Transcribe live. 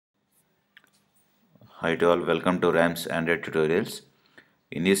Hi to all, welcome to Ram's Android tutorials.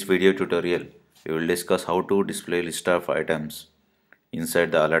 In this video tutorial, we will discuss how to display list of items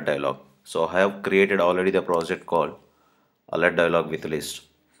inside the alert dialog. So I have created already the project called alert dialog with list.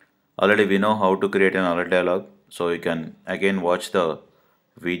 Already we know how to create an alert dialog, so you can again watch the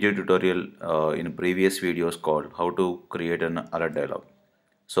video tutorial in previous videos called how to create an alert dialog.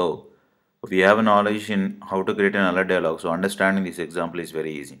 So we have a knowledge in how to create an alert dialog, so understanding this example is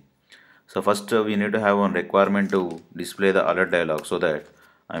very easy. So first we need to have one requirement to display the alert dialog, so that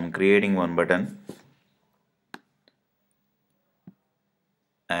I'm creating one button,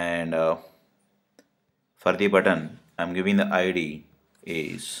 and for the button I'm giving the ID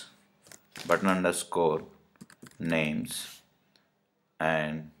is button underscore names,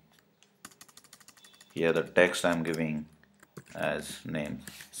 and here the text I'm giving as name.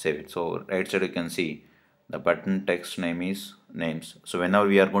 Save it. So right side you can see the button text name is names. So whenever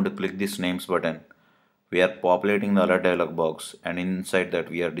we are going to click this names button, we are populating the alert dialog box, and inside that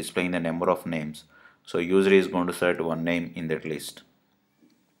we are displaying the number of names. So user is going to select one name in that list.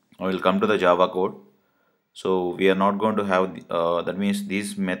 Now we'll come to the Java code. So we are not going to have that means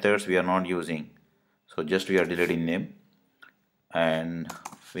these methods we are not using, so just we are deleting them, and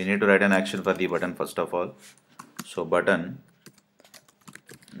we need to write an action for the button first of all. So button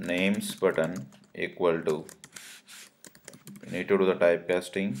names button equal to, we need to do the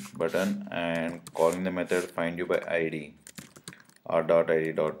typecasting button and calling the method find you by id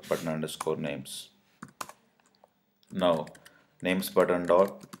r.id dot button underscore names. Now names button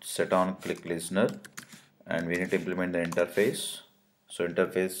dot set on click listener, and we need to implement the interface. So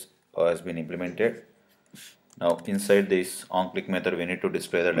interface has been implemented. Now inside this on click method we need to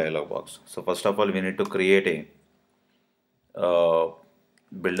display the dialog box. So first of all we need to create a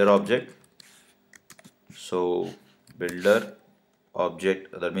builder object. So builder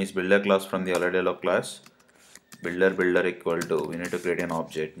object, that means builder class from the alert dialog class. Builder equal to, we need to create an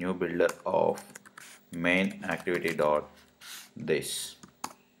object new builder of main activity dot this.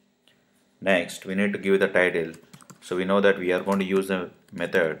 Next we need to give the title. So we know that we are going to use the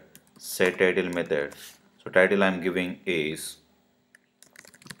method set title method. So title I am giving is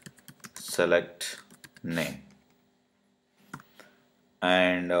select name,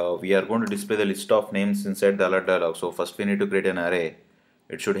 and we are going to display the list of names inside the alert dialog. So first we need to create an array.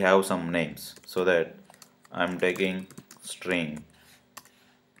 It should have some names, so that I'm taking string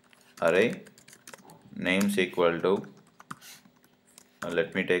array names equal to,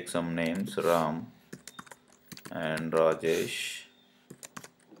 let me take some names, Ram and Rajesh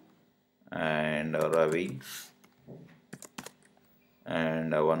and Ravi,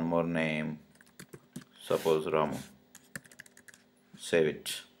 and one more name, suppose Ramu. Save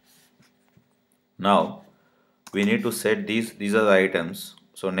it. Now we need to set these are the items.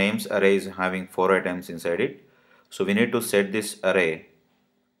 So names array is having 4 items inside it. So we need to set this array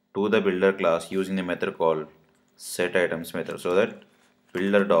to the builder class using the method called set items method. So that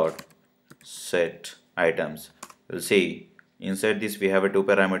builder dot set items, you'll see inside this we have a 2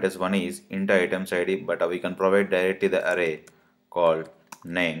 parameters. One is int items id, but we can provide directly the array called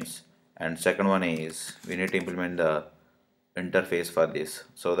names, and second one is we need to implement the interface for this,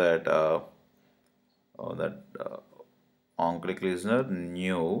 so that on click listener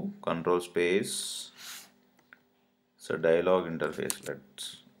new control space, so dialog interface.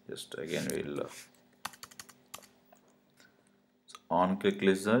 Let's just again we'll on click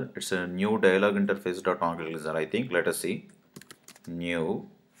listener, it's a new dialog interface dot on click listener. I think let us see new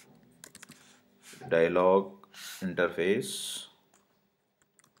dialog interface.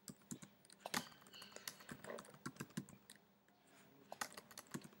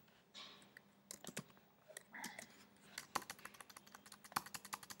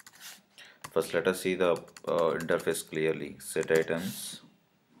 First let us see the interface clearly. Set items,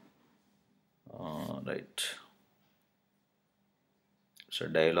 right. So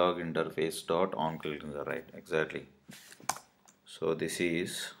dialog interface dot on click listener, right, exactly. So this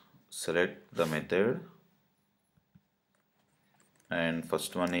is select the method, and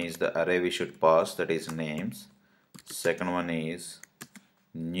first one is the array we should pass, that is names. Second one is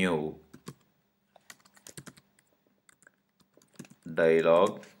new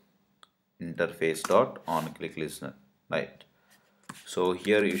dialog interface dot on click listener, right. So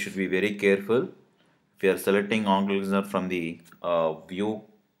here you should be very careful. If you are selecting on click listener from the view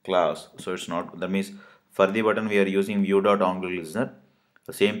class, so it's not, that means for the button we are using view dot on click listener.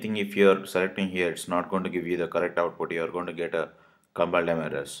 The same thing if you are selecting here, it's not going to give you the correct output. You are going to get a compile time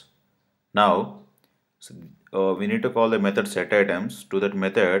errors. Now we need to call the method set items to that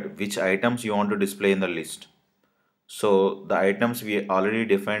method which items you want to display in the list. So the items we already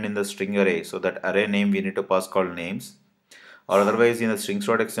defined in the string array, so that array name we need to pass called names, or otherwise in the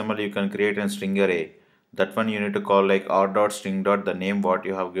strings.xml you can create a string array. That one you need to call like r.string. The name what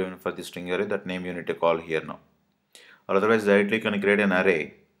you have given for the string array, that name you need to call here now. Or otherwise directly you can create an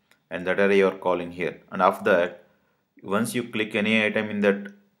array, and that array you are calling here. And after that, once you click any item in that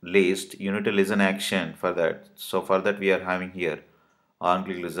list, you need to listen action for that. So for that we are having here on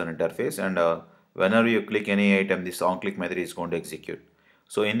click listen interface, and whenever you click any item, this on click method is going to execute.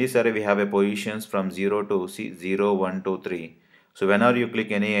 So in this array we have a positions from 0 to 0, 1, 2, 3. So whenever you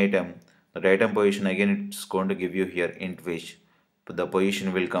click any item, that item position again it's going to give you here int which the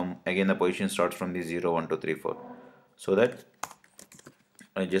position will come again. The position starts from the 0, 1, 2, 3, 4. So that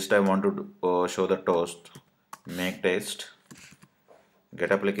I want to show the toast make test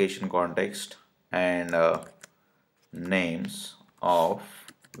get application context and names of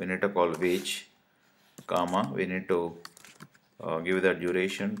we need to call which comma we need to give the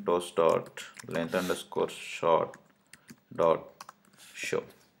duration toast dot length underscore short dot show.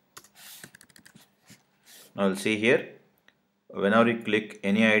 Now we'll see here, whenever you click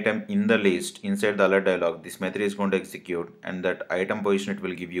any item in the list inside the alert dialog, this method is going to execute, and that item position it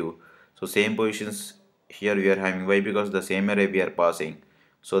will give you. So same positions here we are having. Why? Because the same array we are passing,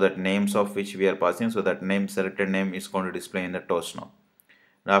 so that names of which we are passing, so that name selected name is going to display in the toast now.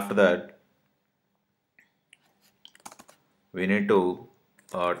 And after that we need to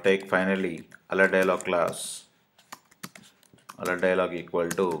take finally alert dialog class, alert dialog equal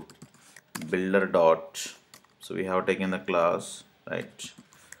to builder dot. So we have taken the class, right,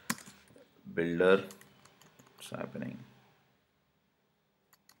 builder. What's happening?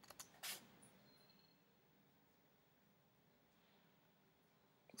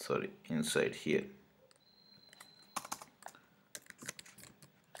 Sorry, inside here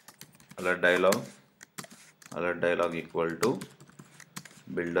alert dialog equal to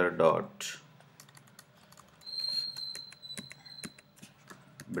builder dot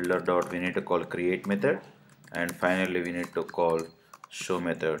we need to call create method, and finally we need to call show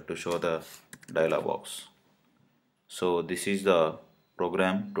method to show the dialog box. So this is the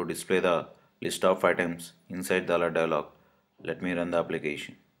program to display the list of items inside the alert dialog. Let me run the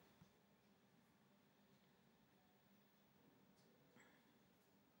application.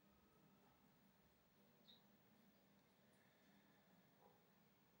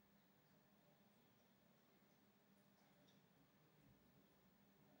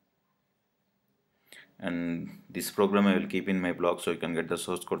 And this program I will keep in my blog, so you can get the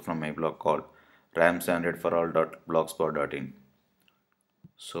source code from my blog called ramstandardforall.blogspot.in.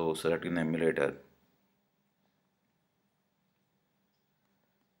 So selecting the emulator,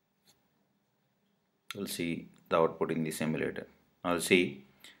 you'll see the output in this emulator. Now see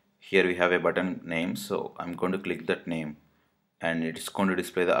here we have a button name, so I'm going to click that name and it's going to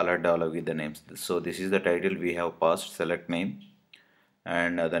display the alert dialog with the names. So this is the title we have passed, select name,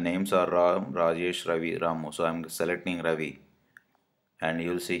 and the names are Ram, Rajesh, Ravi, Ramu. So I'm selecting Ravi, and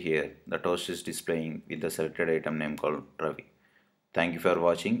you'll see here the toast is displaying with the selected item name called Ravi. Thank you for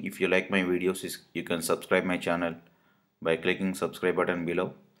watching. If you like my videos, you can subscribe my channel by clicking subscribe button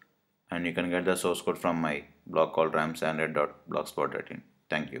below, and you can get the source code from my blog called ramstandard.blogspot.in.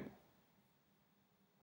 Thank you.